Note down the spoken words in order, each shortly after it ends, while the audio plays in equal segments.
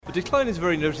The decline is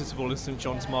very noticeable in St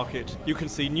John's Market. You can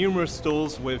see numerous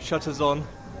stalls with shutters on.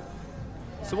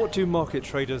 So what do market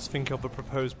traders think of the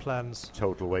proposed plans?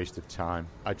 Total waste of time.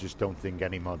 I just don't think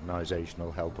any modernisation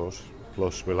will help us.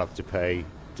 Plus we'll have to pay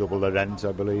double the rent,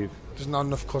 I believe. There's not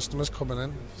enough customers coming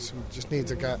in, so we just need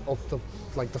to get up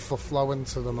the foot flow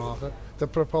into the market. The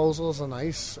proposals are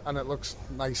nice and it looks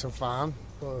nice and fine,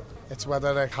 but it's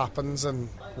whether it happens and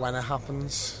when it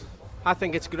happens. I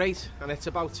think it's great, and it's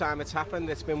about time it's happened.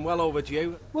 It's been well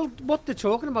overdue. Well, what they're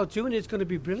talking about doing is going to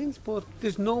be brilliant, but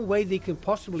there's no way they can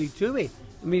possibly do it.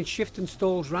 I mean, shifting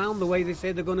stalls round the way they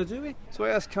say they're going to do it. So I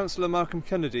asked Councillor Malcolm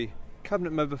Kennedy,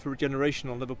 Cabinet Member for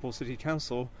Regeneration on Liverpool City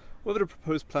Council, whether the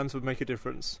proposed plans would make a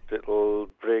difference. It'll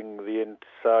bring the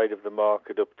inside of the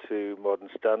market up to modern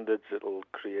standards. It'll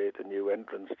create a new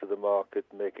entrance to the market,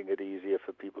 making it easier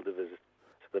for people to visit.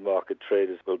 So the market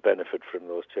traders will benefit from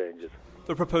those changes.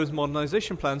 The proposed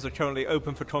modernisation plans are currently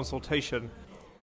open for consultation.